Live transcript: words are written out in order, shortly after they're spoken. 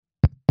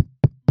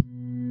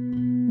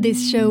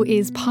This show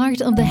is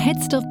part of the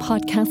Head Stuff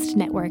Podcast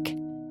Network.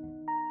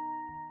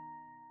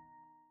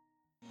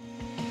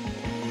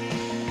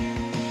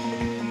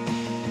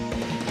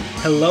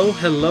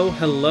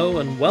 Hello,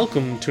 and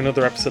welcome to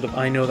another episode of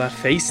I Know That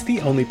Face, the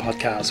only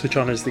podcast which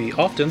honours the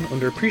often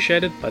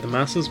underappreciated by the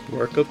masses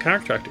work of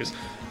character actors.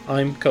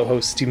 I'm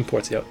co-host Stephen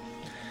Porzio.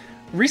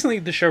 Recently,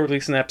 the show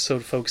released an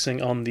episode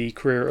focusing on the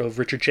career of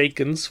Richard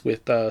Jenkins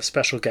with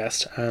special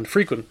guest and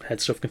frequent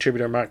Head Stuff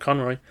contributor Mark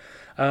Conroy.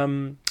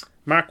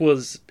 Mark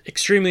was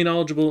extremely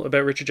knowledgeable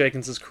about Richard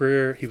Jenkins'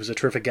 career. He was a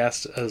terrific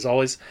guest, as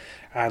always,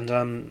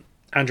 and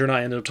Andrew and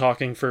I ended up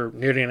talking for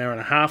nearly an hour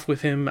and a half with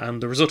him, and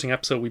the resulting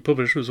episode we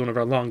published was one of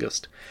our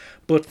longest.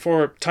 But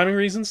for timing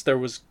reasons, there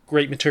was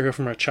great material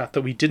from our chat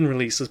that we didn't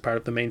release as part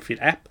of the main feed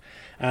ep,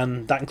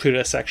 and that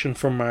included a section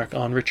from Mark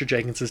on Richard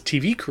Jenkins'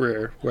 TV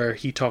career, where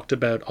he talked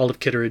about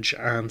Olive Kitteridge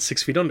and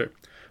 6 Feet Under,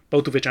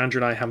 both of which Andrew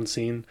and I haven't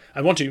seen.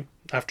 I want to,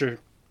 after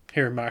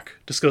hearing Mark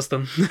discuss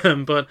them.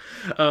 But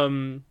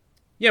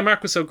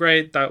Mark was so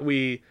great that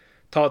we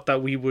thought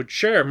that we would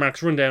share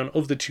Mark's rundown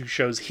of the two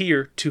shows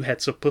here to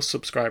Head Stuff Plus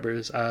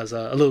subscribers as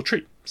a little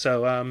treat.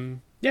 So,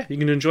 you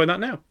can enjoy that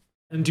now.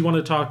 And do you want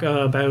to talk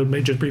about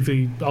maybe just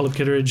briefly Olive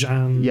Kitteridge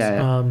and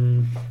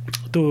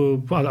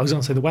I was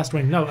going to say The West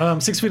Wing. No,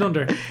 6 Feet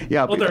Under.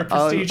 Yeah, other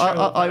prestige.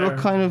 I will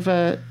kind of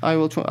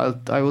I'll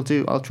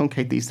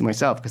truncate these to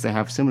myself because they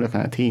have similar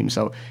kind of themes.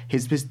 So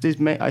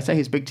I'd say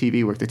his big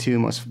TV work, the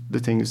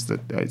things that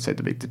I'd say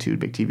the two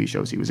big TV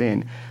shows he was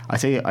in.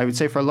 I would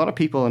say for a lot of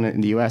people in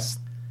the US,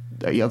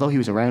 although he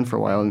was around for a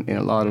while in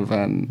a lot of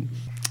and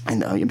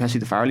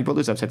especially the Farrelly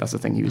brothers, I'd say that's the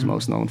thing he was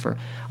most known for.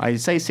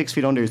 I'd say 6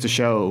 Feet Under is the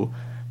show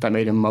that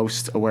made him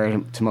most aware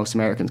to most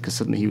Americans because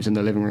suddenly he was in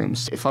the living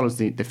rooms. It follows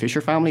the Fisher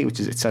family,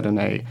 it's set in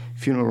a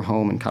funeral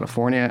home in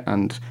California,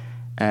 and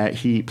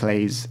he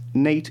plays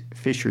Nate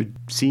Fisher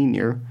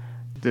Sr.,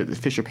 the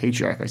Fisher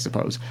patriarch, I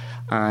suppose.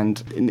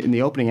 And in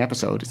the opening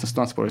episode, it's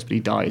not spoilers, but he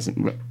dies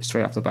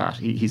straight off the bat.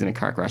 He's in a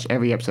car crash.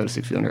 Every episode of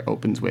 6 Feet Under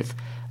opens with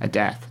a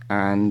death,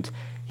 and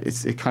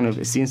it's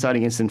the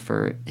inciting incident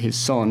for his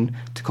son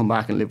to come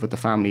back and live with the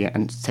family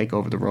and take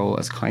over the role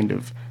as kind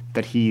of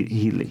that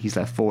he's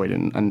left void.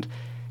 And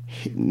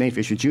Nate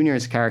Fisher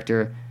Jr.'s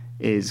character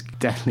is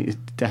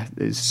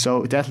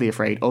so deathly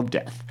afraid of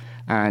death,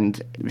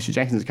 and Mr.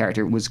 Jenkins'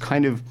 character was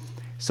kind of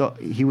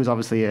he was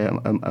obviously not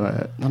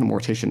a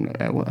mortician.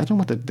 I don't know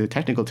what the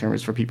technical term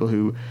is for people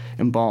who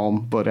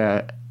embalm, but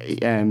he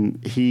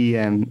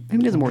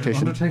maybe he's a mortician.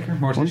 Undertaker,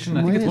 mortician.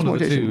 I think it's one of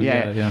the two.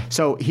 Yeah.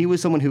 So he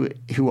was someone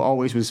who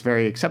always was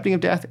very accepting of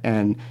death,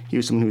 and he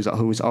was someone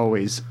who was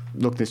always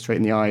looking it straight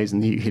in the eyes,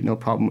 and he had no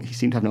problem. He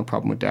seemed to have no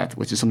problem with death,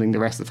 which is something the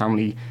rest of the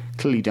family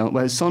clearly don't.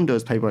 Well, his son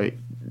does, played by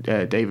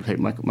David,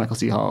 played by Michael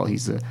C. Hall.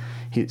 He's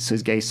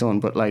his gay son,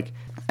 but like.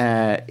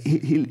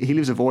 He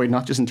lives a void,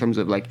 not just in terms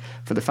of like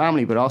for the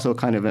family, but also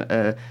kind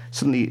of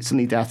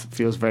suddenly death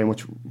feels very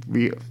much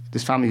real.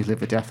 This family who's lived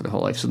with death for their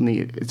whole life, suddenly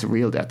it's a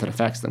real death that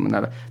affects them,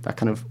 and that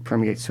kind of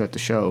permeates throughout the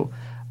show.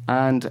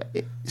 And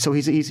so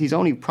he's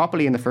only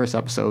properly in the first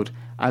episode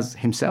as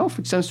himself,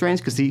 which sounds strange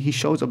because he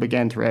shows up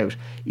again throughout.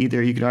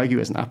 Either you could argue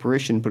as an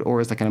apparition,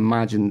 or as like an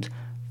imagined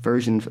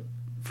version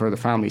for the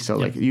family. So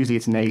like usually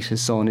it's Nate,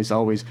 his son, who's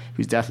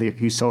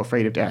so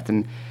afraid of death,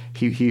 and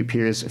he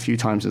appears a few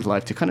times in his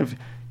life to kind of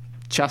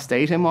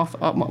chastised him off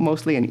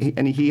mostly,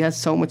 and he has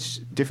so much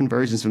different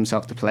versions of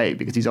himself to play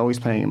because he's always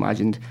playing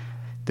imagined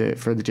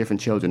for the different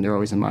children. They're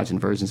always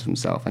imagined versions of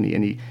himself, and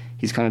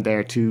he's kind of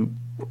there to,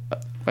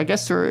 I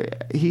guess,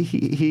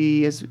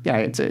 he is. Yeah,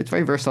 it's a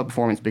very versatile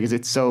performance because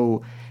it's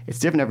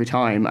different every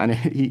time, and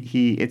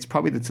it's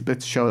probably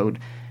the show that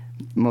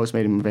most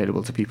made him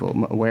available to people,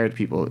 aware to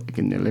people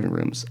in their living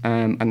rooms.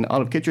 And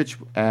Olive Kitteridge.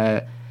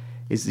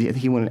 I think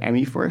he won an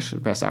Emmy for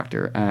it, Best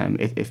Actor.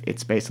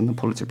 It's based on the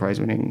Pulitzer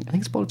Prize-winning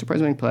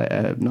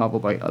novel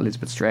by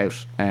Elizabeth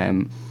Strout.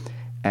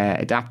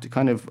 Adapted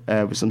kind of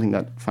was something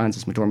that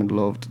Frances McDormand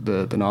loved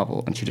the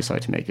novel, and she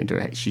decided to make it into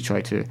a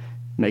HBO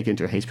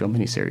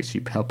miniseries. She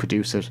helped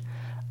produce it,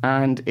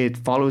 and it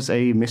follows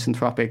a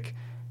misanthropic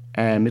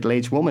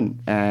middle-aged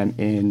woman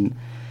in.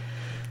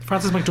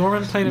 Frances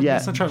McDormand played a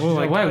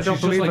misanthropic. Wow, she's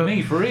just like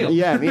me, for real.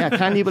 Yeah,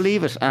 can you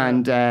believe it?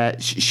 And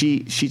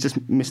she's this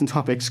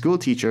misanthropic school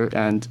teacher,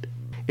 and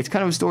it's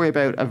kind of a story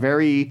about a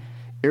very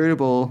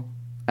irritable,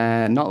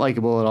 not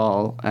likable at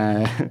all,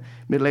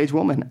 middle-aged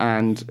woman.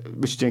 And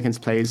Richard Jenkins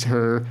plays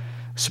her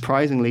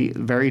surprisingly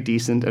very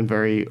decent and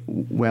very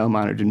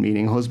well-mannered and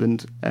meaning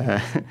husband,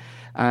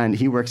 and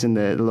he works in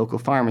the local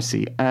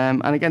pharmacy.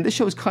 And again, this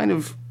show is kind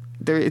of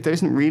there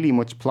isn't really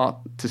much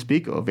plot to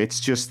speak of. It's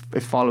just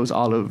it follows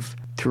Olive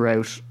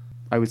throughout,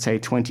 I would say,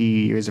 20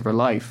 years of her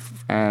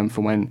life,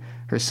 from when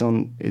her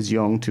son is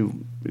young to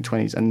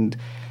 20s. And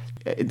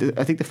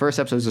I think the first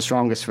episode is the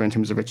strongest in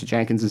terms of Richard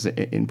Jenkins'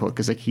 input,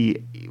 because like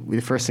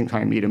the first time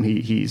I meet him,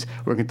 he's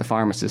working at the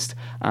pharmacist,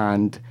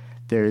 and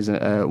there's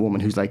a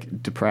woman who's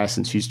like depressed,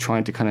 and she's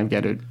trying to kind of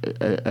get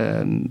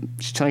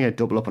she's trying to get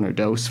double up on her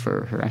dose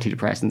for her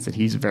antidepressants, and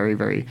he's very,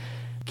 very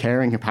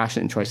caring,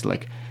 compassionate, and tries to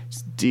like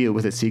deal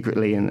with it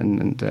secretly,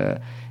 and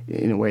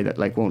in a way that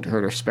like won't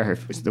hurt or spare her,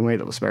 the way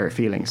that will spare her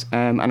feelings.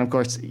 And of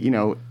course,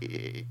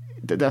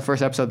 that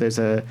first episode, there's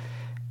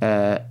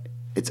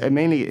it's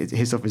mainly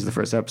his stuff is the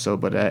first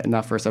episode, but in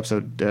that first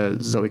episode,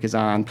 Zoe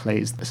Kazan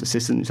plays this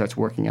assistant who starts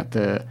working at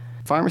the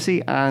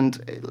pharmacy, and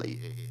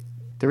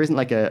there isn't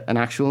like an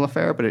actual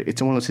affair, but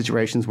it's one of those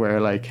situations where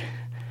like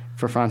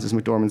for Frances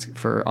McDormand,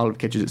 for Olive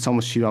Kitchens, it's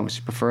almost she'd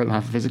almost prefer them to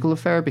have a physical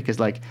affair, because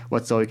like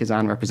what Zoe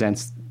Kazan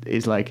represents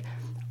is like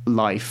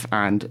life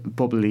and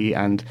bubbly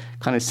and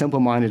kind of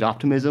simple-minded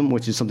optimism,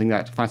 which is something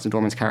that Frances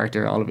McDormand's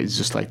character, Olive, is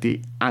just like the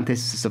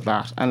antithesis of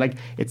that, and like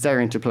it's their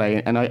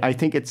interplay, and I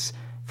think it's,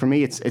 for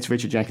me, it's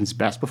Richard Jenkins'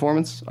 best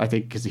performance. I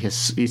think because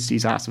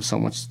he's asked of so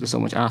much, there's so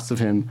much asked of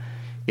him.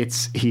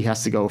 He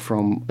has to go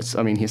from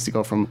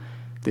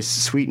this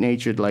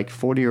sweet-natured like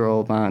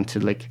 40-year-old man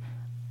to like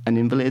an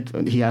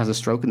invalid. He has a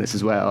stroke in this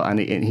as well, and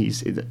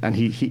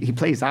he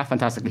plays that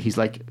fantastically. He's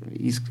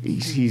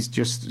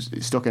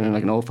just stuck in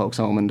like an old folks'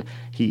 home, and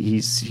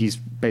he's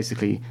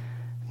basically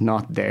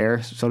not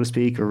there, so to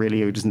speak, or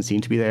really doesn't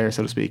seem to be there,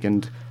 so to speak.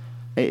 And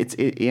I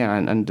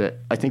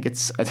think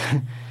it's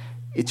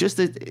just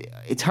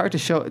it's hard to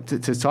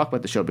talk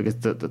about the show, because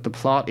the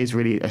plot is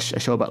really a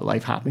show about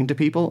life happening to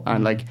people,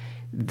 and like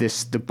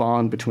the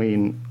bond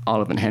between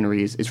Olive and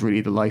Henry is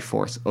really the life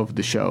force of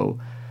the show.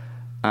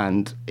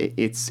 And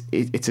it's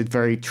a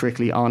very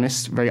very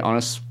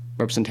honest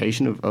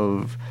representation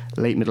of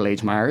late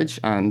middle-aged marriage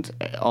and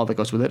all that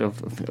goes with it,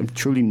 of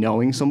truly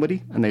knowing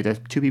somebody. And they're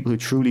two people who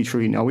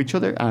truly know each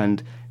other,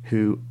 and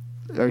who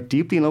are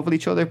deeply in love with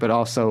each other, but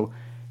also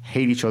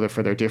hate each other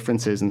for their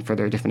differences and for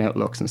their different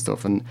outlooks and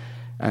stuff.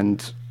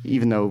 And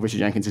even though Richard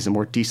Jenkins is a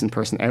more decent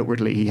person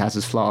outwardly, he has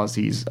his flaws.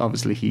 He's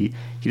obviously he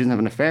doesn't have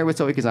an affair with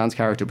Zoe Kazan's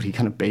character, but he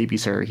kind of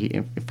babies her, he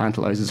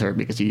infantilizes her,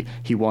 because he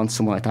wants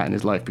someone like that in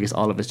his life, because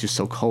Olive is just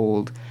so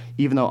cold.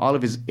 Even though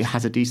Olive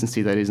has a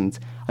decency that isn't,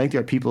 I think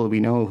there are people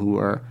we know who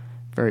are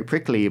very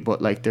prickly,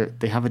 but like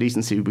they have a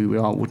decency we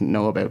all wouldn't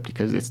know about,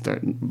 because it's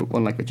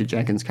unlike Richard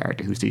Jenkins'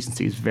 character, whose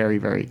decency is very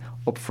very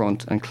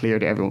upfront and clear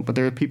to everyone. But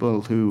there are people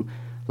who,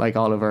 like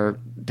Oliver,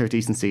 their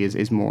decency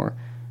is more,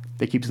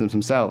 they keep to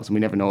themselves, and we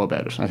never know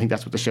about it. And I think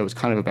that's what the show is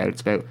kind of about.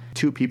 It's about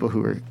two people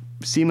who are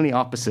seemingly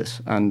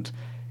opposite, and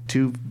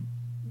two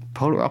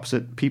polar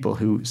opposite people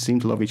who seem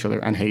to love each other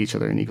and hate each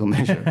other in equal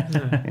measure.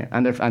 Yeah.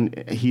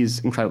 And he's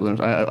incredible in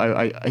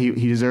it.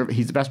 He's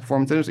the best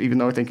performance in it, even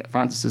though I think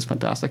Frances is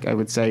fantastic. I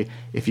would say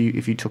if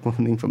you took one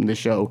thing from this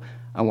show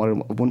and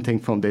one thing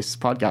from this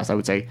podcast, I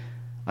would say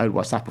I would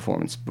watch that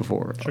performance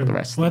before the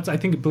rest. Well, I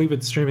believe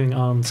it's streaming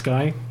on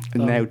Sky.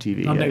 Now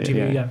TV. On Now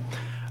TV, yeah.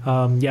 No,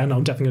 I'm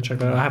definitely gonna check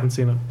that out. I haven't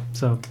seen it,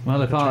 so.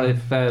 Well, if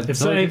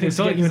anything's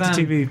getting you into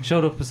TV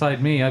showed up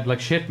beside me, I'd be like,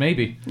 shit,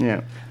 maybe.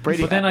 Yeah,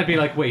 Brady. But then I'd be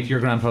like, wait,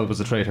 your grandpa was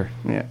a traitor.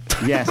 Yeah.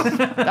 Yes.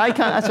 I can't.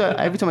 That's what,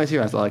 every time I see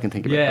her, that's all I can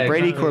think about. Yeah,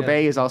 Brady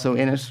Corbet is also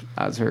in it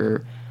as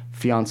her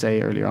fiance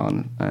earlier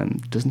on,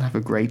 and doesn't have a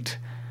great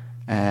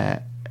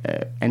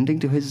ending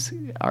to his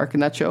arc in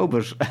that show,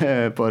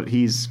 but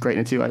he's great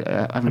in it too.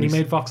 And he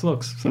made Vox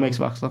Lux. So. He makes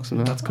Vox Lux,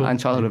 that's cool. And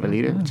Childhood of a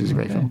Leader, which is a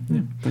great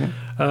film. Yeah.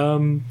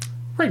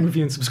 Rate and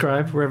review and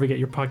subscribe wherever you get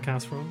your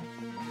podcast from.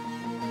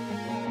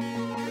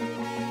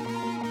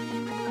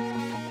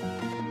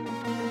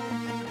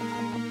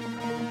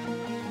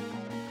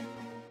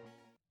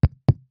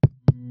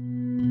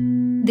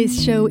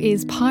 This show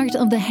is part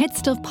of the Head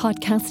Stuff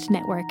Podcast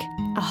Network,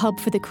 a hub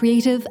for the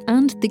creative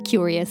and the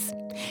curious.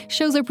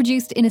 Shows are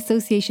produced in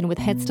association with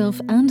Head Stuff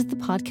and the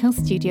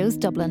Podcast Studios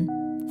Dublin.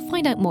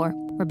 Find out more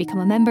or become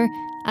a member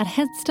at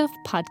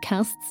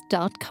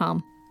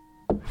headstuffpodcasts.com.